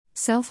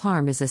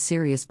Self-harm is a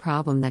serious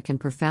problem that can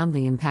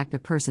profoundly impact a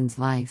person's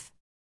life.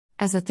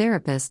 As a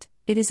therapist,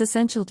 it is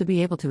essential to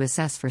be able to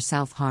assess for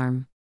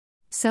self-harm.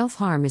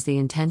 Self-harm is the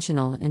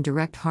intentional and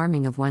direct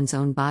harming of one's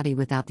own body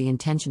without the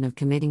intention of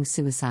committing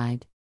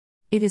suicide.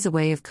 It is a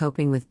way of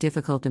coping with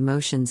difficult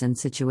emotions and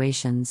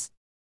situations.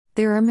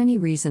 There are many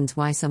reasons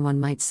why someone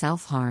might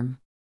self-harm.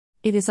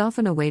 It is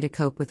often a way to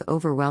cope with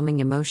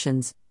overwhelming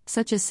emotions,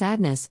 such as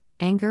sadness,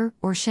 anger,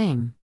 or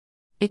shame.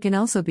 It can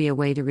also be a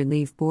way to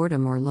relieve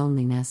boredom or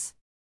loneliness.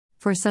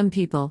 For some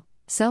people,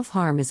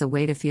 self-harm is a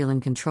way to feel in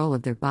control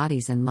of their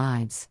bodies and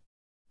lives.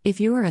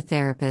 If you are a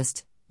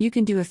therapist, you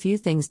can do a few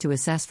things to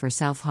assess for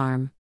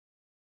self-harm.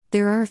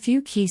 There are a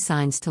few key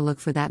signs to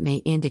look for that may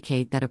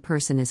indicate that a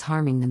person is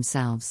harming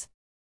themselves.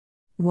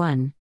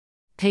 1.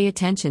 Pay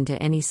attention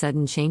to any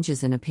sudden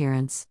changes in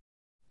appearance.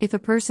 If a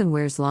person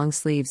wears long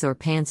sleeves or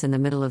pants in the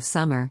middle of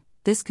summer,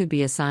 this could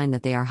be a sign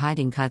that they are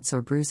hiding cuts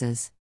or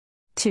bruises.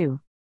 2.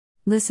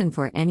 Listen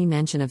for any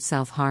mention of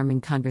self-harm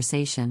in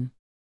conversation.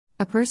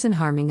 A person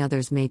harming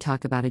others may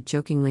talk about it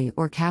jokingly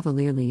or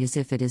cavalierly as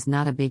if it is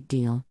not a big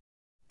deal.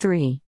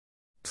 3.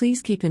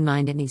 Please keep in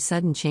mind any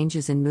sudden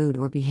changes in mood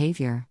or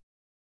behavior.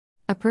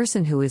 A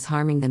person who is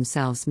harming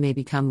themselves may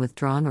become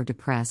withdrawn or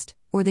depressed,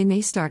 or they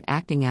may start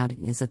acting out.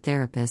 As a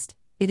therapist,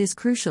 it is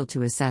crucial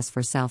to assess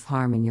for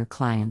self-harm in your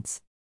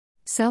clients.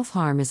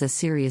 Self-harm is a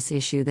serious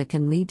issue that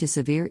can lead to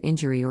severe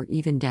injury or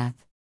even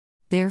death.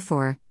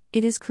 Therefore,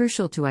 it is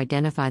crucial to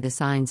identify the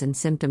signs and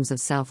symptoms of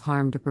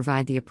self-harm to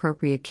provide the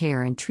appropriate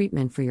care and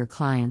treatment for your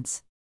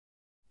clients.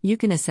 You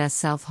can assess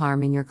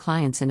self-harm in your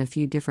clients in a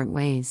few different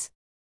ways.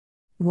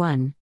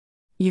 1.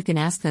 You can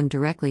ask them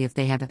directly if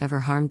they have ever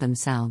harmed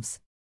themselves.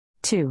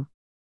 2.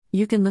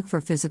 You can look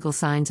for physical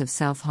signs of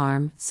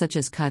self-harm, such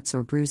as cuts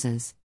or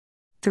bruises.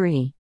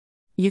 3.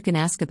 You can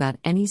ask about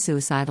any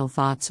suicidal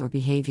thoughts or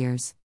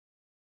behaviors.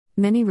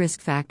 Many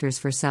risk factors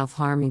for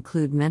self-harm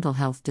include mental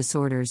health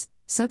disorders,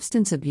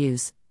 substance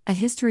abuse, a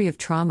history of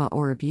trauma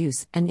or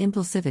abuse, and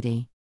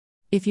impulsivity.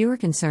 If you are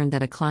concerned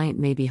that a client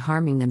may be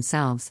harming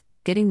themselves,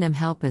 getting them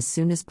help as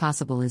soon as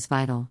possible is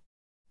vital.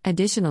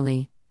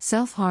 Additionally,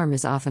 self-harm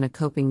is often a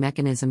coping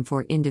mechanism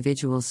for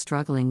individuals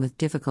struggling with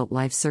difficult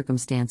life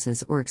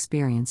circumstances or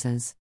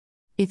experiences.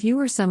 If you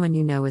or someone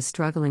you know is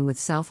struggling with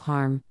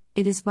self-harm,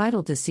 it is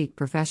vital to seek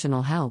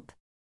professional help.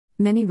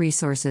 Many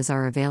resources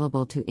are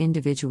available to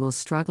individuals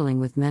struggling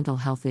with mental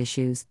health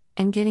issues,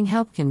 and getting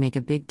help can make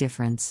a big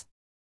difference.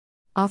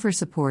 Offer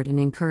support and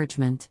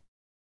encouragement.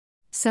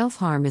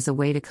 Self-harm is a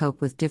way to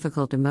cope with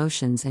difficult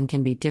emotions and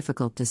can be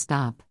difficult to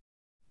stop.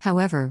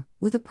 However,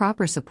 with the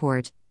proper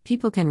support,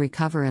 people can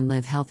recover and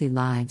live healthy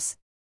lives.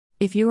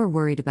 If you are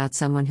worried about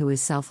someone who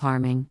is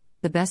self-harming,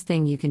 the best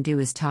thing you can do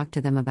is talk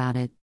to them about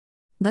it.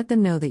 Let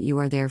them know that you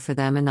are there for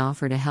them and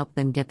offer to help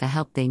them get the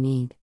help they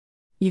need.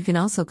 You can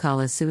also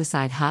call a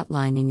suicide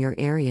hotline in your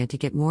area to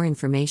get more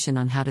information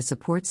on how to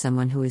support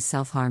someone who is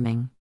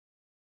self-harming.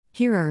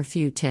 Here are a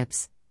few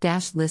tips.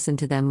 Listen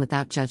to them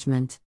without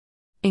judgment.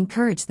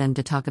 Encourage them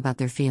to talk about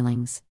their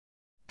feelings.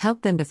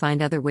 Help them to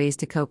find other ways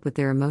to cope with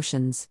their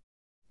emotions.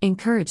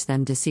 Encourage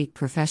them to seek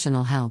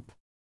professional help.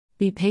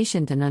 Be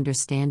patient and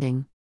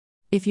understanding.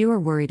 If you are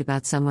worried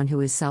about someone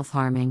who is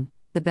self-harming,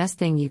 the best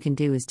thing you can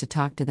do is to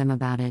talk to them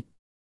about it.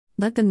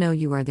 Let them know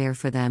you are there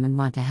for them and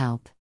want to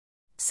help.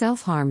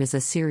 Self-harm is a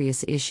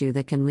serious issue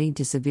that can lead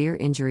to severe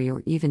injury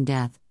or even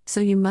death, so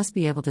you must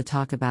be able to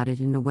talk about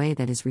it in a way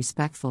that is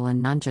respectful and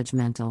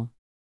non-judgmental.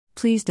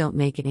 Please don't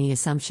make any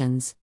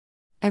assumptions.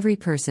 Every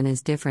person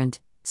is different,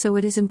 so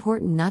it is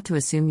important not to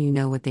assume you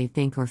know what they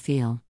think or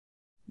feel.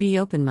 Be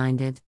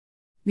open-minded.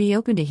 Be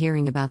open to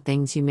hearing about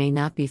things you may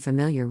not be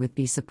familiar with.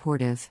 Be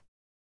supportive.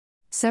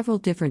 Several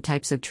different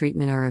types of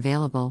treatment are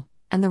available,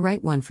 and the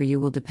right one for you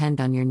will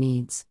depend on your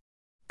needs.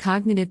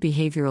 Cognitive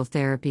behavioral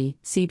therapy,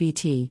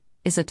 CBT,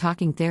 is a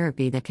talking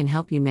therapy that can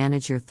help you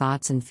manage your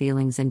thoughts and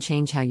feelings and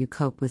change how you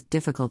cope with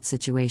difficult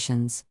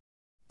situations.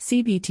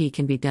 CBT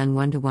can be done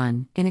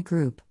one-to-one, in a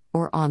group,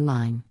 or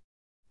online.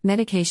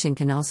 Medication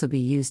can also be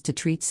used to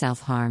treat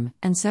self-harm,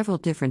 and several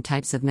different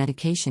types of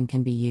medication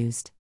can be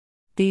used.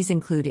 These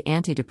include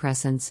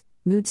antidepressants,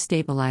 mood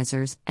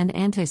stabilizers, and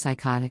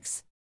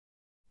antipsychotics.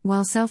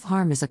 While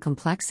self-harm is a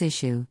complex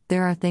issue,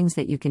 there are things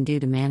that you can do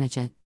to manage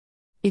it.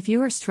 If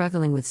you are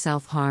struggling with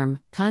self-harm,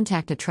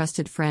 contact a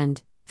trusted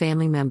friend,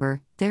 family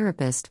member,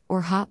 therapist,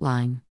 or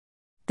hotline.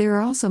 There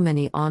are also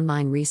many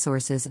online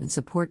resources and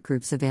support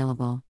groups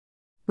available.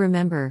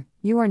 Remember,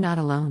 you are not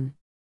alone.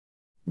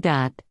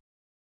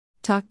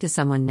 Talk to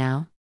someone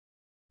now.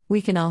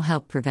 We can all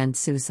help prevent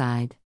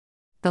suicide.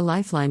 The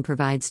Lifeline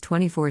provides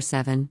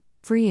 24/7,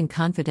 free and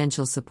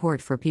confidential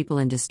support for people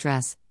in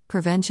distress,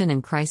 prevention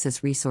and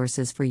crisis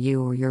resources for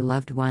you or your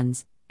loved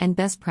ones, and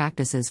best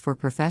practices for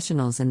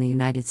professionals in the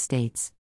United States.